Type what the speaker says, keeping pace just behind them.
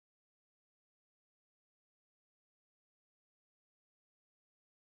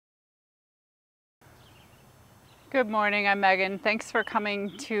Good morning, I'm Megan. Thanks for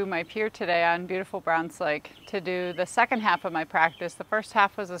coming to my pier today on beautiful Browns Lake to do the second half of my practice. The first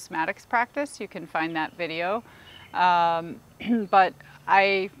half was a somatics practice. You can find that video. But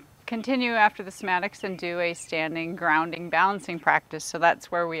I continue after the somatics and do a standing, grounding, balancing practice. So that's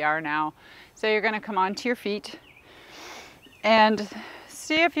where we are now. So you're going to come onto your feet and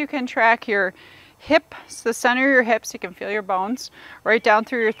see if you can track your hips, the center of your hips. You can feel your bones right down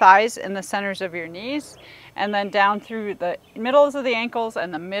through your thighs and the centers of your knees, and then down through the middles of the ankles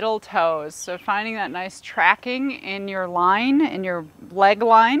and the middle toes. So finding that nice tracking in your line, in your leg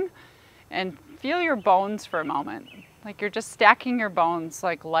line, and feel your bones for a moment. Like you're just stacking your bones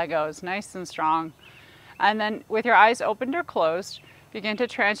like Legos, nice and strong. And then with your eyes opened or closed, begin to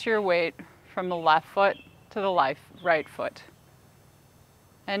transfer your weight from the left foot to the right foot.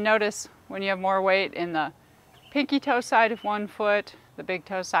 And notice when you have more weight in the pinky toe side of one foot, the big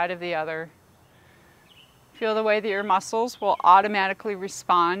toe side of the other. Feel the way that your muscles will automatically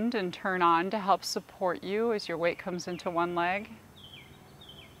respond and turn on to help support you as your weight comes into one leg.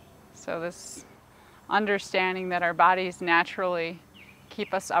 So this understanding that our bodies naturally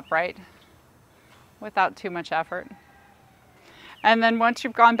keep us upright without too much effort. And then once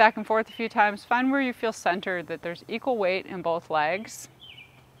you've gone back and forth a few times, find where you feel centered, that there's equal weight in both legs.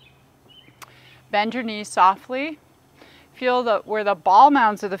 Bend your knees softly. Feel where the ball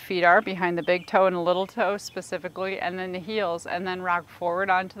mounds of the feet are, behind the big toe and the little toe specifically, and then the heels, and then rock forward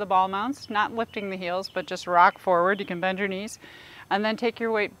onto the ball mounts, not lifting the heels, but just rock forward. You can bend your knees, and then take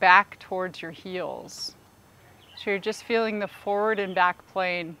your weight back towards your heels. So you're just feeling the forward and back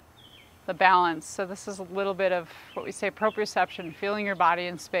plane, the balance. So this is a little bit of what we say proprioception, feeling your body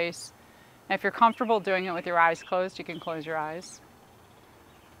in space. And if you're comfortable doing it with your eyes closed, you can close your eyes.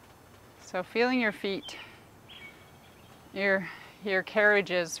 So feeling your feet, your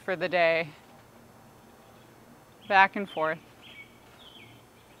carriages for the day, back and forth.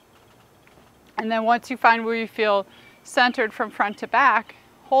 And then once you find where you feel centered from front to back,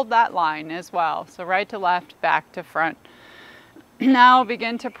 hold that line as well. So right to left, back to front. Now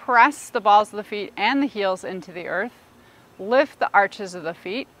begin to press the balls of the feet and the heels into the earth. Lift the arches of the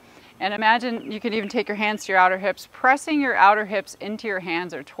feet. And imagine you can even take your hands to your outer hips, pressing your outer hips into your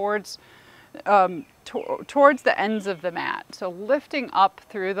hands or towards the ends of the mat. So lifting up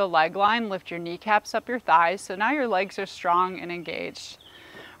through the leg line, lift your kneecaps up your thighs. So now your legs are strong and engaged.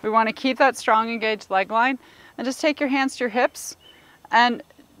 We want to keep that strong engaged leg line, and just take your hands to your hips and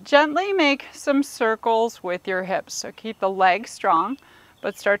gently make some circles with your hips. So keep the legs strong,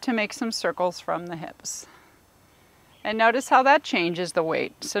 but start to make some circles from the hips. And notice how that changes the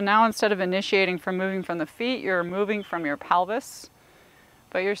weight. So now instead of initiating from moving from the feet, you're moving from your pelvis.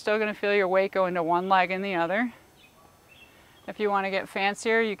 But you're still going to feel your weight go into one leg and the other. If you want to get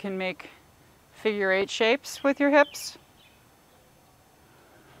fancier, you can make figure 8 shapes with your hips.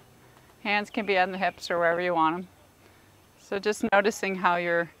 Hands can be on the hips or wherever you want them. So just noticing how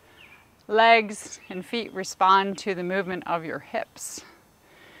your legs and feet respond to the movement of your hips.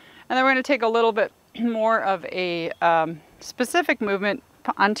 And then we're going to take a little bit more of a specific movement,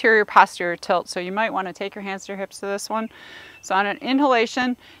 anterior posterior tilt. So you might want to take your hands to your hips to this one. So on an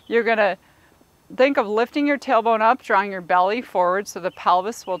inhalation, you're going to think of lifting your tailbone up, drawing your belly forward so the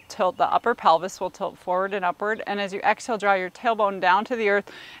pelvis will tilt, the upper pelvis will tilt forward and upward. And as you exhale, draw your tailbone down to the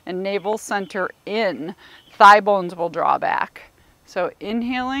earth and navel center in. Thigh bones will draw back. So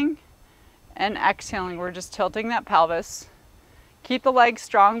inhaling and exhaling, we're just tilting that pelvis. Keep the legs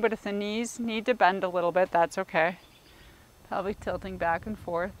strong, but if the knees need to bend a little bit, that's okay. Pelvic tilting back and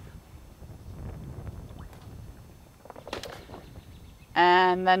forth.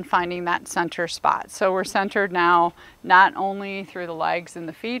 And then finding that center spot. So we're centered now not only through the legs and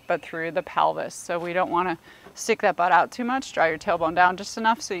the feet, but through the pelvis. So we don't want to stick that butt out too much. Draw your tailbone down just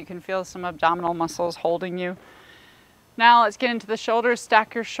enough so you can feel some abdominal muscles holding you. Now let's get into the shoulders.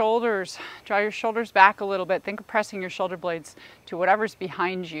 Stack your shoulders. Draw your shoulders back a little bit. Think of pressing your shoulder blades to whatever's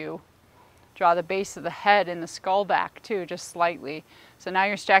behind you. Draw the base of the head and the skull back too, just slightly. So now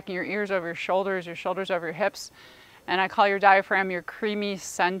you're stacking your ears over your shoulders over your hips. And I call your diaphragm your creamy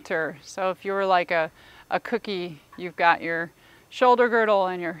center. So if you were like a cookie, you've got your shoulder girdle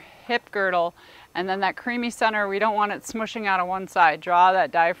and your hip girdle, and then that creamy center, we don't want it smushing out of one side. Draw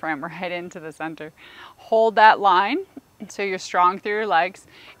that diaphragm right into the center. Hold that line so you're strong through your legs.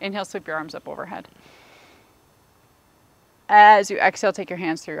 Inhale, sweep your arms up overhead. As you exhale, take your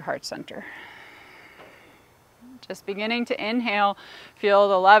hands through your heart center. Just beginning to inhale, feel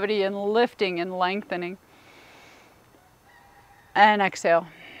the levity and lifting and lengthening. And exhale,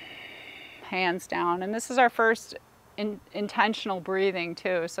 hands down. And this is our first intentional breathing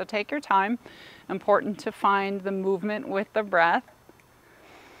too. So take your time. Important to find the movement with the breath.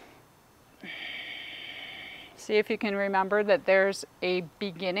 See if you can remember that there's a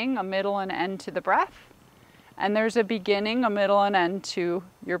beginning, a middle, and end to the breath. And there's a beginning, a middle, and end to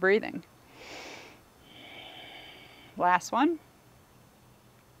your breathing. Last one.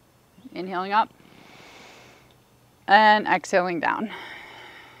 Inhaling up. And exhaling down.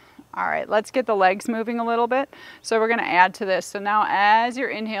 All right, let's get the legs moving a little bit. So we're going to add to this. So now as you're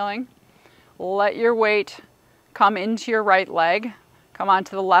inhaling, let your weight come into your right leg. Come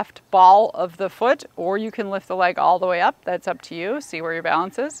onto the left ball of the foot, or you can lift the leg all the way up. That's up to you. See where your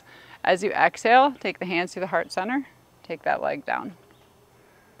balance is. As you exhale, take the hands to the heart center. Take that leg down.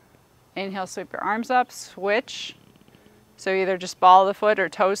 Inhale, sweep your arms up, switch. So either just ball of the foot or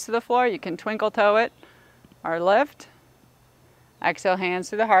toes to the floor. You can twinkle toe it or lift. Exhale,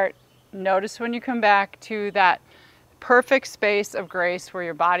 hands to the heart. Notice when you come back to that perfect space of grace where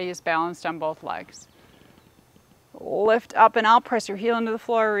your body is balanced on both legs. Lift up and out, press your heel into the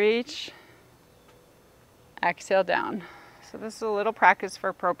floor, reach. Exhale down. So this is a little practice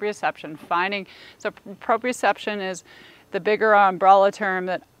for proprioception. So proprioception is the bigger umbrella term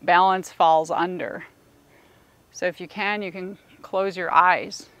that balance falls under. So if you can close your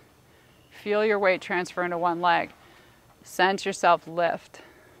eyes. Feel your weight transfer into one leg. Sense yourself lift.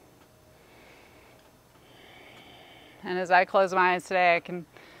 And as I close my eyes today, I can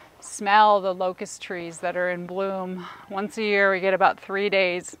smell the locust trees that are in bloom. Once a year we get about 3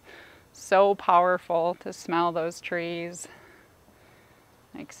 days. So powerful to smell those trees.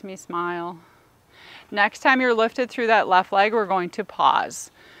 Makes me smile. Next time you're lifted through that left leg, we're going to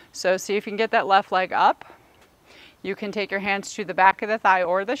pause. So see if you can get that left leg up. You can take your hands to the back of the thigh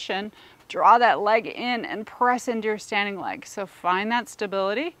or the shin. Draw that leg in and press into your standing leg. So find that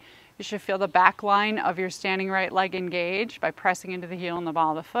stability. You should feel the back line of your standing right leg engage by pressing into the heel and the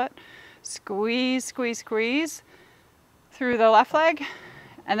ball of the foot. Squeeze, squeeze, squeeze through the left leg.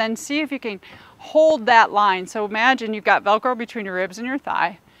 And then see if you can hold that line. So imagine you've got Velcro between your ribs and your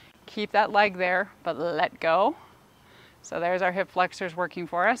thigh. Keep that leg there, but let go. So there's our hip flexors working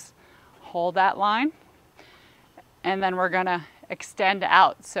for us. Hold that line. And then we're gonna extend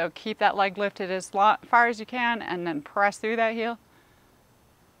out. So keep that leg lifted as far as you can and then press through that heel.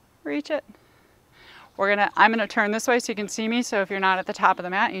 Reach it. I'm gonna turn this way so you can see me. So if you're not at the top of the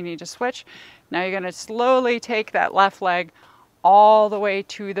mat, you need to switch. Now you're gonna slowly take that left leg all the way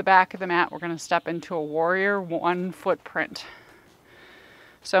to the back of the mat. We're gonna step into a warrior one footprint.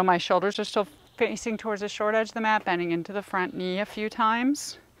 So my shoulders are still facing towards the short edge of the mat, bending into the front knee a few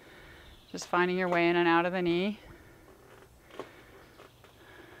times. Just finding your way in and out of the knee.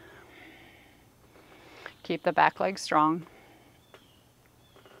 Keep the back leg strong.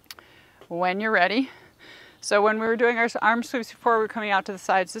 When you're ready, so when we were doing our arm sweeps before, we were coming out to the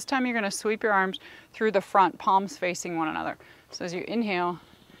sides. This time you're going to sweep your arms through the front, palms facing one another. So as you inhale,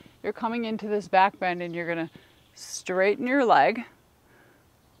 you're coming into this back bend and you're going to straighten your leg.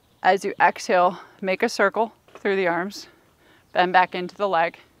 As you exhale, make a circle through the arms, bend back into the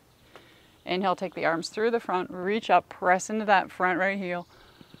leg. Inhale, take the arms through the front, reach up, press into that front right heel.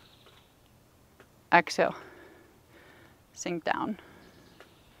 Exhale, sink down.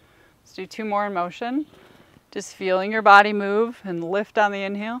 Let's do 2 more in motion. Just feeling your body move and lift on the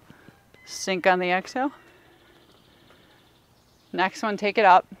inhale, sink on the exhale. Next one, take it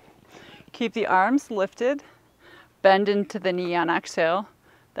up. Keep the arms lifted, bend into the knee on exhale.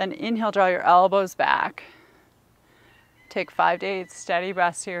 Then inhale, draw your elbows back. Take 5 to 8 steady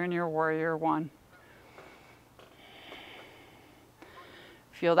breaths here in your warrior one.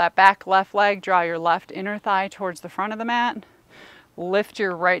 Feel that back left leg, draw your left inner thigh towards the front of the mat. Lift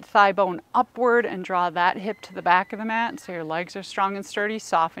your right thigh bone upward and draw that hip to the back of the mat so your legs are strong and sturdy.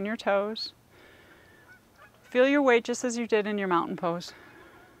 Soften your toes. Feel your weight just as you did in your mountain pose.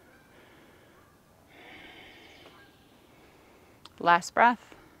 Last breath.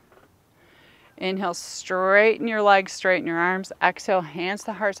 Inhale, straighten your legs, straighten your arms. Exhale, hands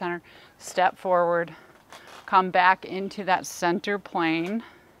to heart center. Step forward. Come back into that center plane.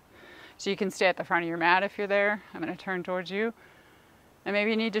 So you can stay at the front of your mat if you're there. I'm going to turn towards you. And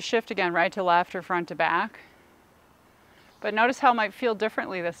maybe you need to shift again, right to left or front to back. But notice how it might feel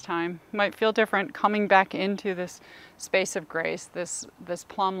differently this time. It might feel different coming back into this space of grace, this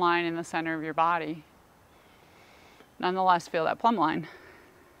plumb line in the center of your body. Nonetheless, feel that plumb line.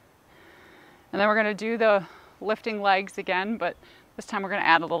 And then we're going to do the lifting legs again, but this time we're going to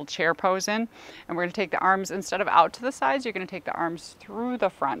add a little chair pose in. And we're going to take the arms, instead of out to the sides, you're going to take the arms through the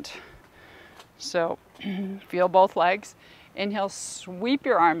front. So feel both legs. Inhale, sweep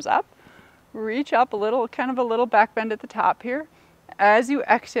your arms up. Reach up a little, kind of a little back bend at the top here. As you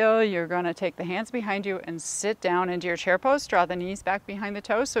exhale, you're going to take the hands behind you and sit down into your chair pose. Draw the knees back behind the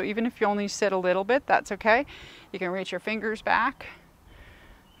toes. So even if you only sit a little bit, that's okay. You can reach your fingers back.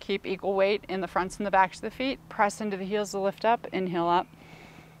 Keep equal weight in the fronts and the backs of the feet. Press into the heels to lift up. Inhale up.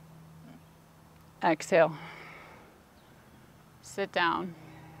 Exhale. Sit down.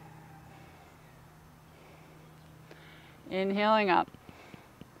 Inhaling up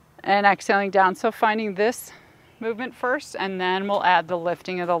and exhaling down. So finding this movement first, and then we'll add the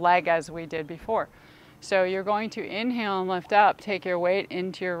lifting of the leg as we did before. So you're going to inhale and lift up, take your weight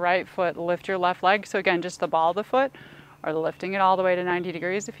into your right foot, lift your left leg. So again, just the ball of the foot, or lifting it all the way to 90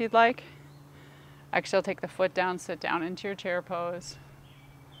 degrees if you'd like. Exhale, take the foot down, sit down into your chair pose.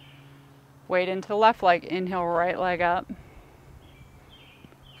 Weight into the left leg, inhale, right leg up.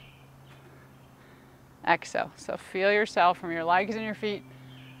 Exhale. So feel yourself from your legs and your feet.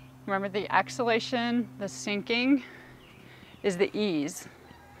 Remember, the exhalation, the sinking, is the ease.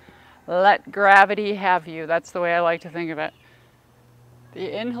 Let gravity have you. That's the way I like to think of it.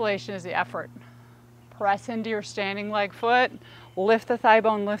 The inhalation is the effort. Press into your standing leg foot, lift the thigh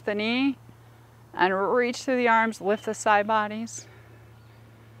bone, lift the knee, and reach through the arms, lift the side bodies.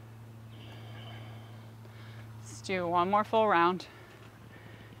 Let's do one more full round.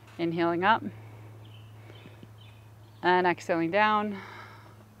 Inhaling up and exhaling down.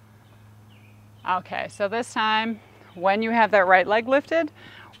 Okay, so this time, when you have that right leg lifted,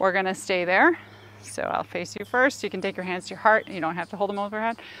 we're gonna stay there. So I'll face you first. You can take your hands to your heart. You don't have to hold them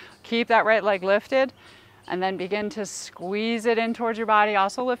overhead. Keep that right leg lifted, and then begin to squeeze it in towards your body.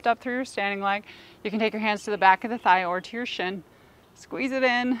 Also lift up through your standing leg. You can take your hands to the back of the thigh or to your shin. Squeeze it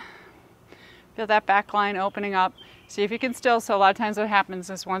in. Feel that back line opening up. See if you can still, so a lot of times what happens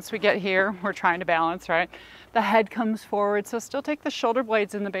is once we get here, we're trying to balance, right? The head comes forward, so still take the shoulder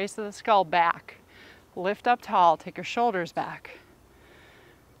blades in the base of the skull back. Lift up tall, take your shoulders back.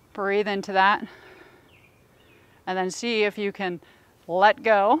 Breathe into that. And then see if you can let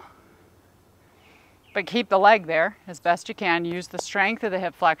go, but keep the leg there as best you can. Use the strength of the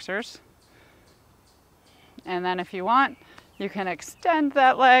hip flexors. And then if you want, you can extend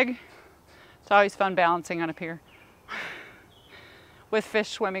that leg. It's always fun balancing on a pier with fish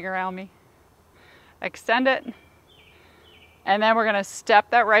swimming around me. Extend it. And then we're gonna step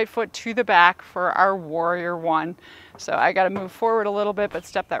that right foot to the back for our warrior one. So I gotta move forward a little bit, but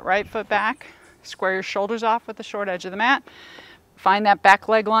step that right foot back. Square your shoulders off with the short edge of the mat. Find that back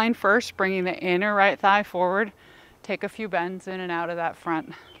leg line first, bringing the inner right thigh forward. Take a few bends in and out of that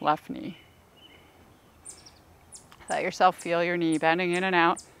front left knee. Let yourself feel your knee bending in and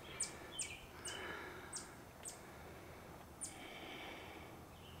out.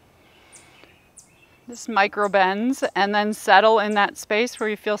 Just micro bends, and then settle in that space where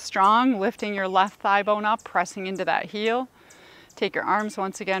you feel strong, lifting your left thigh bone up, pressing into that heel. Take your arms,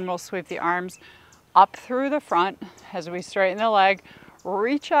 once again, we'll sweep the arms up through the front as we straighten the leg.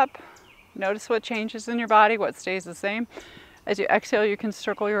 Reach up, notice what changes in your body, what stays the same. As you exhale, you can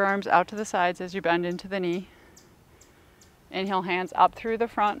circle your arms out to the sides as you bend into the knee. Inhale, hands up through the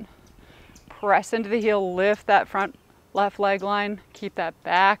front. Press into the heel, lift that front left leg line. Keep that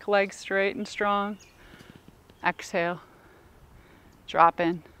back leg straight and strong. Exhale, drop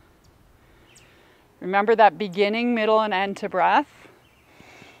in. Remember that beginning, middle, and end to breath.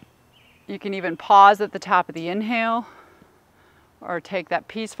 You can even pause at the top of the inhale, or take that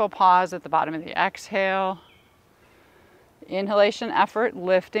peaceful pause at the bottom of the exhale. Inhalation, effort,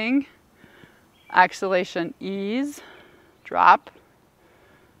 lifting. Exhalation, ease, drop.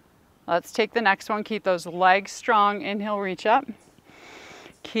 Let's take the next one. Keep those legs strong. Inhale, reach up.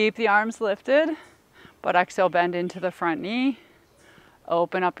 Keep the arms lifted, but exhale, bend into the front knee.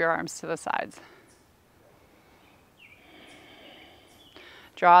 Open up your arms to the sides.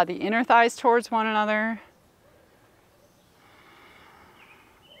 Draw the inner thighs towards one another.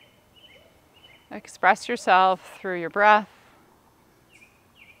 Express yourself through your breath,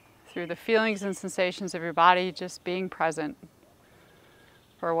 through the feelings and sensations of your body, just being present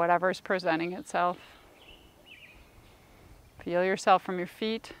for whatever's presenting itself. Feel yourself from your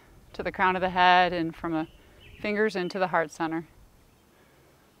feet to the crown of the head and from the fingers into the heart center.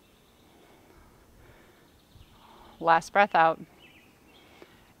 Last breath out.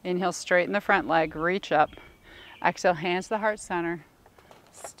 Inhale, straighten the front leg, reach up. Exhale, hands to the heart center.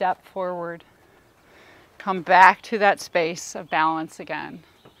 Step forward. Come back to that space of balance again.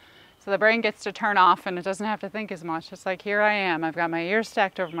 So the brain gets to turn off and it doesn't have to think as much. It's like, here I am. I've got my ears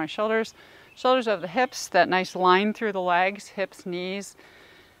stacked over my shoulders, shoulders over the hips, that nice line through the legs, hips, knees,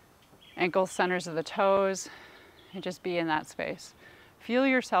 ankles, centers of the toes, and just be in that space. Feel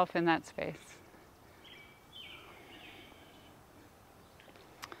yourself in that space.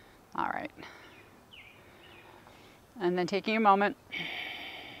 All right. And then taking a moment,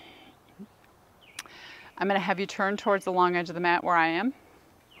 I'm going to have you turn towards the long edge of the mat where I am.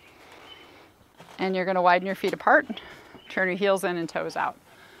 And you're going to widen your feet apart, turn your heels in and toes out.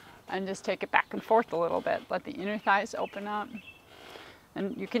 And just take it back and forth a little bit. Let the inner thighs open up.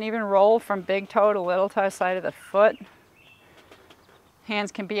 And you can even roll from big toe to little toe side of the foot.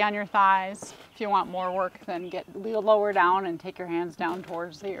 Hands can be on your thighs. If you want more work, then get a little lower down and take your hands down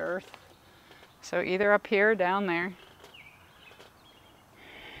towards the earth. So either up here or down there.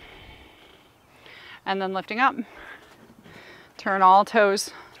 And then lifting up. Turn all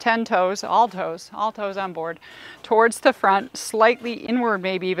toes, 10 toes, all toes on board, towards the front, slightly inward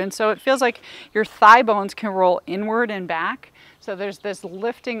maybe even, so it feels like your thigh bones can roll inward and back. So there's this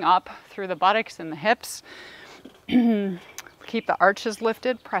lifting up through the buttocks and the hips. Keep the arches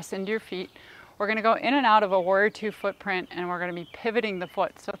lifted, press into your feet. We're going to go in and out of a warrior two footprint, and we're going to be pivoting the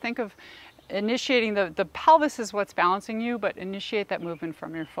foot. So think of initiating the pelvis is what's balancing you, but initiate that movement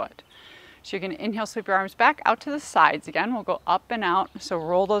from your foot. So you're going to inhale, sweep your arms back out to the sides again. We'll go up and out. So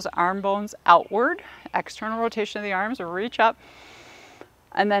roll those arm bones outward, external rotation of the arms, or reach up.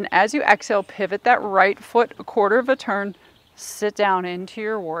 And then as you exhale, pivot that right foot a quarter of a turn, sit down into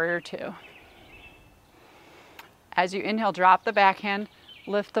your warrior two. As you inhale, drop the back hand,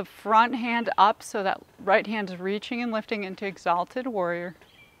 lift the front hand up so that right hand is reaching and lifting into exalted warrior.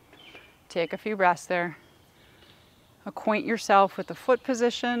 Take a few breaths there. Acquaint yourself with the foot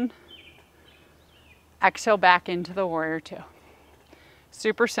position. Exhale back into the warrior two.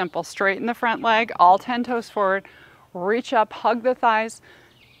 Super simple. Straighten the front leg, all 10 toes forward. Reach up, hug the thighs.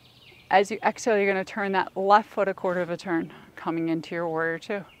 As you exhale, you're going to turn that left foot a quarter of a turn, coming into your warrior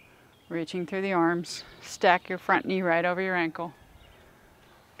two. Reaching through the arms. Stack your front knee right over your ankle.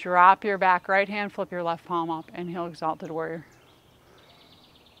 Drop your back right hand, flip your left palm up. Inhale, exalted warrior.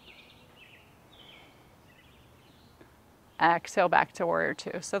 Exhale back to warrior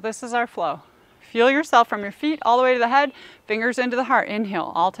two. So this is our flow. Feel yourself from your feet all the way to the head, fingers into the heart.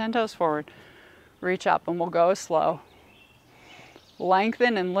 Inhale, all 10 toes forward. Reach up and we'll go slow.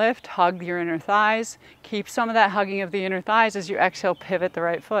 Lengthen and lift, hug your inner thighs. Keep some of that hugging of the inner thighs as you exhale, pivot the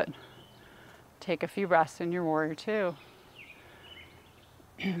right foot. Take a few breaths in your warrior two.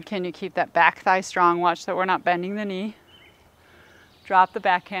 Can you keep that back thigh strong? Watch that we're not bending the knee. Drop the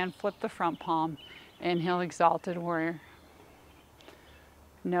back hand, flip the front palm. Inhale, exalted warrior.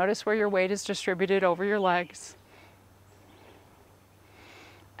 Notice where your weight is distributed over your legs.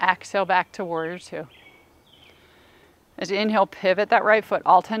 Exhale back to warrior two. As you inhale, pivot that right foot,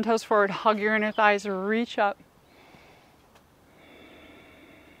 all 10 toes forward, hug your inner thighs, reach up.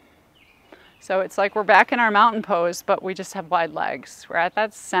 So it's like we're back in our mountain pose, but we just have wide legs. We're at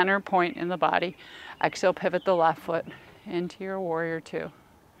that center point in the body. Exhale, pivot the left foot into your warrior two.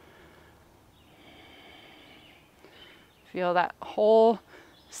 Feel that whole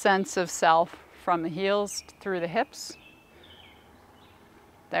sense of self from the heels through the hips.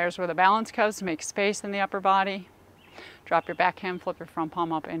 There's where the balance comes. Make space in the upper body. Drop your back hand, flip your front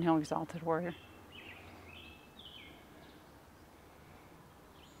palm up. Inhale, exalted warrior.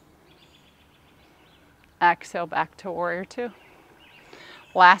 Exhale back to warrior two.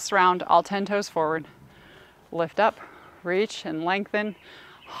 Last round, all 10 toes forward. Lift up, reach and lengthen.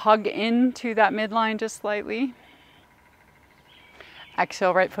 Hug into that midline just slightly.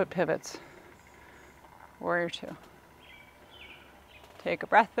 Exhale, right foot pivots. Warrior two. Take a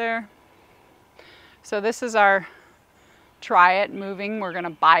breath there. So this is our try it moving. We're going to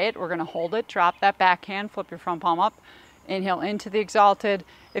buy it. We're going to hold it. Drop that back hand. Flip your front palm up. Inhale into the exalted.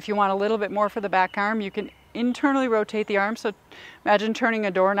 If you want a little bit more for the back arm, you can internally rotate the arm. So imagine turning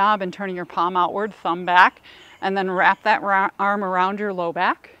a doorknob and turning your palm outward, thumb back, and then wrap that arm around your low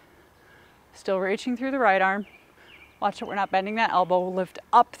back. Still reaching through the right arm. Watch that we're not bending that elbow. Lift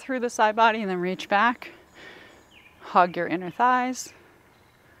up through the side body and then reach back. Hug your inner thighs.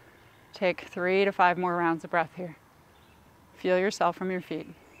 Take 3 to 5 more rounds of breath here. Feel yourself from your feet.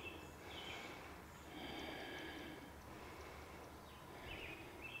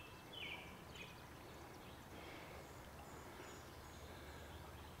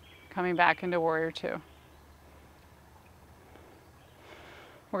 Coming back into warrior two.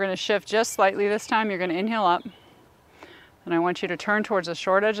 We're going to shift just slightly this time. You're going to inhale up. And I want you to turn towards the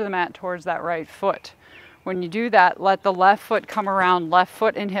short edge of the mat, towards that right foot. When you do that, let the left foot come around, left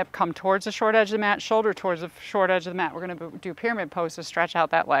foot and hip come towards the short edge of the mat, shoulder towards the short edge of the mat. We're going to do pyramid pose to stretch out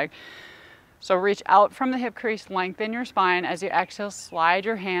that leg. So reach out from the hip crease, lengthen your spine. As you exhale, slide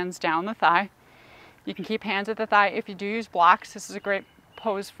your hands down the thigh. You can keep hands at the thigh. If you do use blocks, this is a great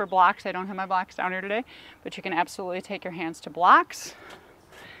pose for blocks. I don't have my blocks down here today, but you can absolutely take your hands to blocks.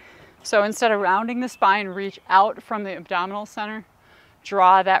 So instead of rounding the spine, reach out from the abdominal center.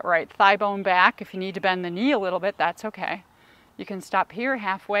 Draw that right thigh bone back. If you need to bend the knee a little bit, that's okay. You can stop here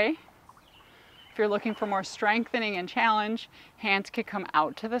halfway. If you're looking for more strengthening and challenge, hands could come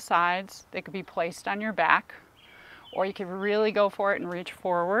out to the sides. They could be placed on your back, or you could really go for it and reach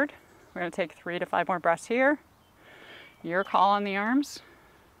forward. We're going to take 3 to 5 more breaths here. Your call on the arms.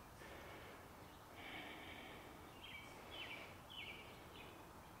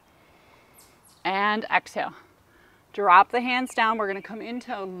 And exhale. Drop the hands down. We're going to come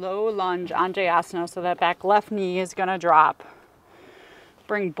into a low lunge, Anjayasana, so that back left knee is going to drop.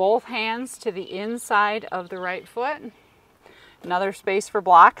 Bring both hands to the inside of the right foot. Another space for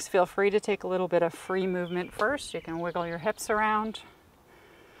blocks. Feel free to take a little bit of free movement first. You can wiggle your hips around.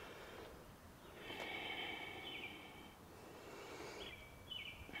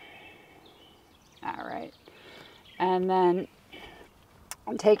 All right. And then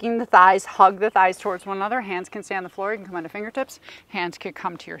taking the thighs, hug the thighs towards one another. Hands can stay on the floor. You can come onto fingertips. Hands could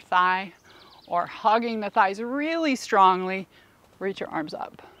come to your thigh, or hugging the thighs really strongly. Reach your arms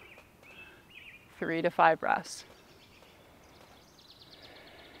up. 3 to 5 breaths.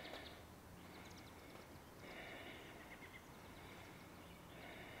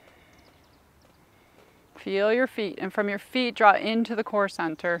 Feel your feet, and from your feet, draw into the core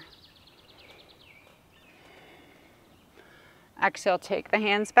center. Exhale, take the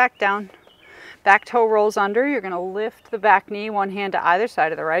hands back down. Back toe rolls under. You're going to lift the back knee, one hand to either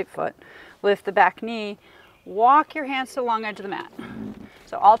side of the right foot. Lift the back knee. Walk your hands to the long edge of the mat.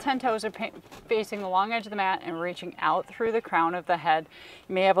 So all 10 toes are facing the long edge of the mat and reaching out through the crown of the head.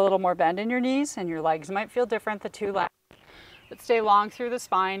 You may have a little more bend in your knees, and your legs might feel different, the two legs. But stay long through the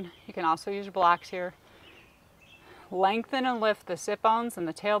spine. You can also use your blocks here. Lengthen and lift the sit bones and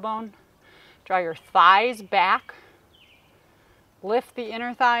the tailbone. Draw your thighs back. Lift the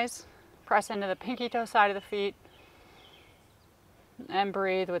inner thighs. Press into the pinky toe side of the feet. And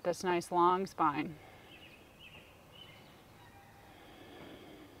breathe with this nice long spine.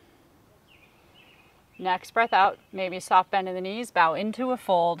 Next breath out, maybe soft bend in the knees, bow into a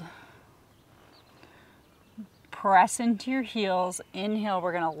fold. Press into your heels. Inhale,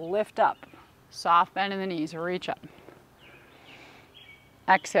 we're going to lift up. Soft bend in the knees, reach up.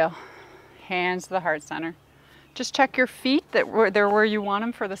 Exhale, hands to the heart center. Just check your feet that they're where you want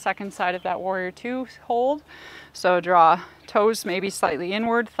them for the second side of that warrior two hold. So draw toes maybe slightly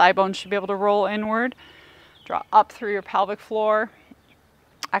inward. Thigh bones should be able to roll inward. Draw up through your pelvic floor.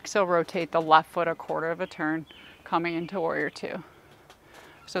 Exhale, rotate the left foot a quarter of a turn, coming into warrior two.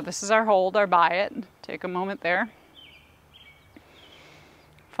 So this is our hold, our by it. Take a moment there.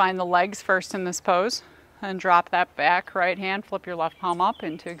 Find the legs first in this pose, and drop that back right hand, flip your left palm up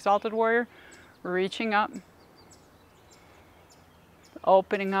into exalted warrior, reaching up,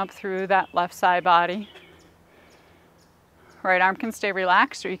 opening up through that left side body. Right arm can stay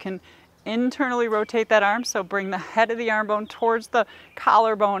relaxed, or you can internally rotate that arm, so bring the head of the arm bone towards the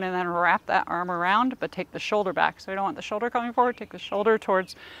collarbone and then wrap that arm around, but take the shoulder back. So you don't want the shoulder coming forward, take the shoulder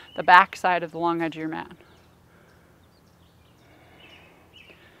towards the back side of the long edge of your mat.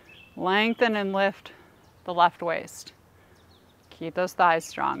 Lengthen and lift the left waist. Keep those thighs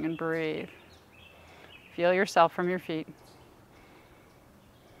strong and breathe. Feel yourself from your feet.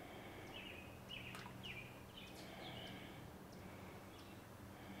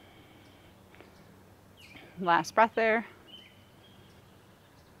 Last breath there.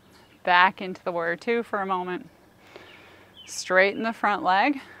 Back into the warrior two for a moment. Straighten the front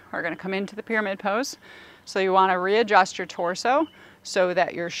leg. We're going to come into the pyramid pose. So you want to readjust your torso so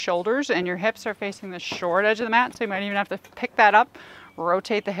that your shoulders and your hips are facing the short edge of the mat. So you might even have to pick that up,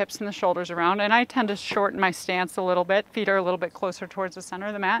 rotate the hips and the shoulders around. And I tend to shorten my stance a little bit. Feet are a little bit closer towards the center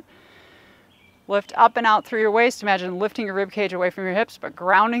of the mat. Lift up and out through your waist. Imagine lifting your rib cage away from your hips, but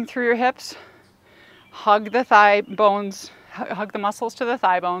grounding through your hips. Hug the thigh bones, hug the muscles to the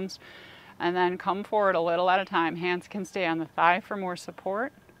thigh bones, and then come forward a little at a time. Hands can stay on the thigh for more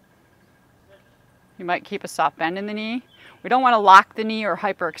support. You might keep a soft bend in the knee. We don't want to lock the knee or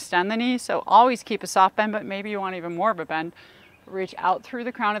hyperextend the knee, so always keep a soft bend, but maybe you want even more of a bend. Reach out through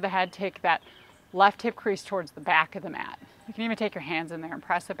the crown of the head, take that left hip crease towards the back of the mat. You can even take your hands in there and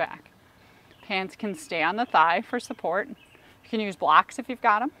press it back. Hands can stay on the thigh for support. You can use blocks if you've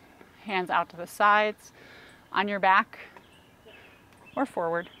got them. Hands out to the sides, on your back, or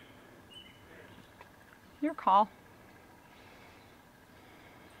forward. Your call.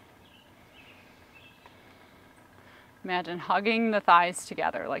 Imagine hugging the thighs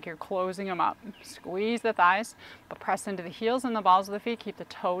together like you're closing them up. Squeeze the thighs, but press into the heels and the balls of the feet. Keep the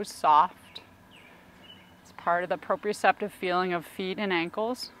toes soft. It's part of the proprioceptive feeling of feet and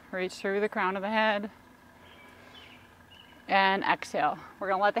ankles. Reach through the crown of the head. And exhale. We're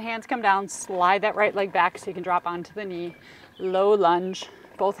going to let the hands come down, slide that right leg back so you can drop onto the knee. Low lunge,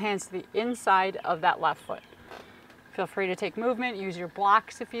 both hands to the inside of that left foot. Feel free to take movement, use your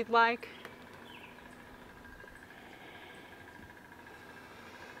blocks if you'd like.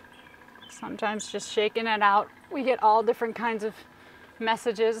 Sometimes just shaking it out, we get all different kinds of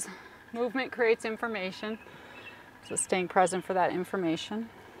messages. Movement creates information, so staying present for that information.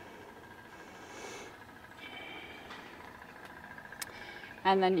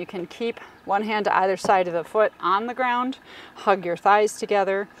 And then you can keep one hand to either side of the foot on the ground, hug your thighs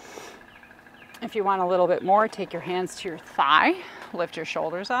together. If you want a little bit more, take your hands to your thigh, lift your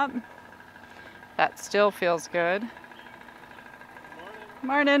shoulders up. That still feels good.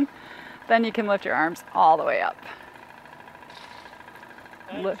 Morning. Then you can lift your arms all the way up.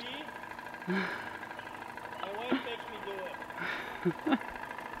 Lift. My wife makes me do it.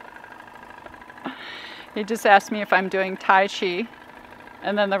 He just asked me if I'm doing Tai Chi.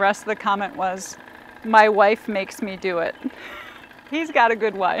 And then the rest of the comment was, my wife makes me do it. He's got a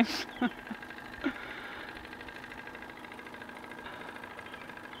good wife.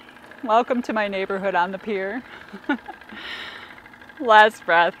 Welcome to my neighborhood on the pier. Last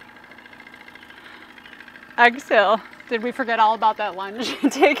breath. Exhale. Did we forget all about that lunge?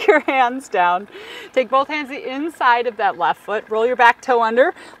 Take your hands down. Take both hands to the inside of that left foot. Roll your back toe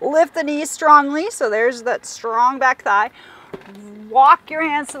under. Lift the knees strongly. So there's that strong back thigh. Walk your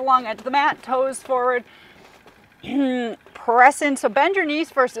hands to the long edge of the mat, toes forward. Press in, so bend your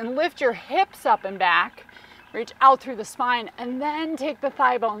knees first and lift your hips up and back. Reach out through the spine and then take the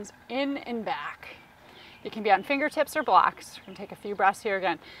thigh bones in and back. You can be on fingertips or blocks. We're gonna take a few breaths here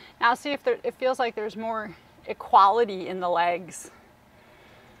again. Now see if it feels like there's more equality in the legs.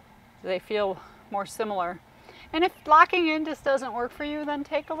 Do they feel more similar? And if locking in just doesn't work for you, then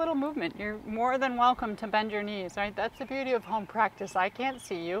take a little movement. You're more than welcome to bend your knees, right? That's the beauty of home practice. I can't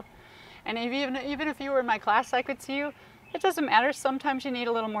see you. And even if you were in my class, I could see you. It doesn't matter. Sometimes you need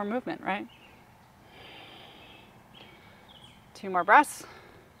a little more movement, right? 2 more breaths.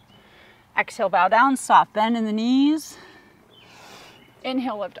 Exhale, bow down, soft bend in the knees.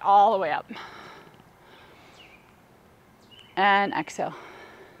 Inhale, lift all the way up. And exhale.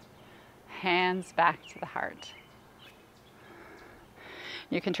 Hands back to the heart.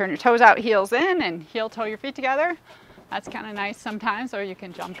 You can turn your toes out, heels in, and heel toe your feet together. That's kind of nice sometimes, or you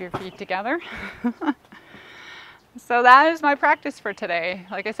can jump your feet together. So that is my practice for today.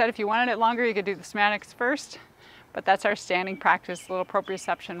 Like I said, if you wanted it longer, you could do the somatics first, but that's our standing practice, a little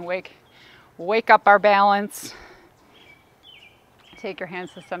proprioception, wake up our balance. Take your hands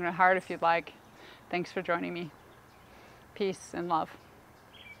to the center of the heart if you'd like. Thanks for joining me. Peace and love.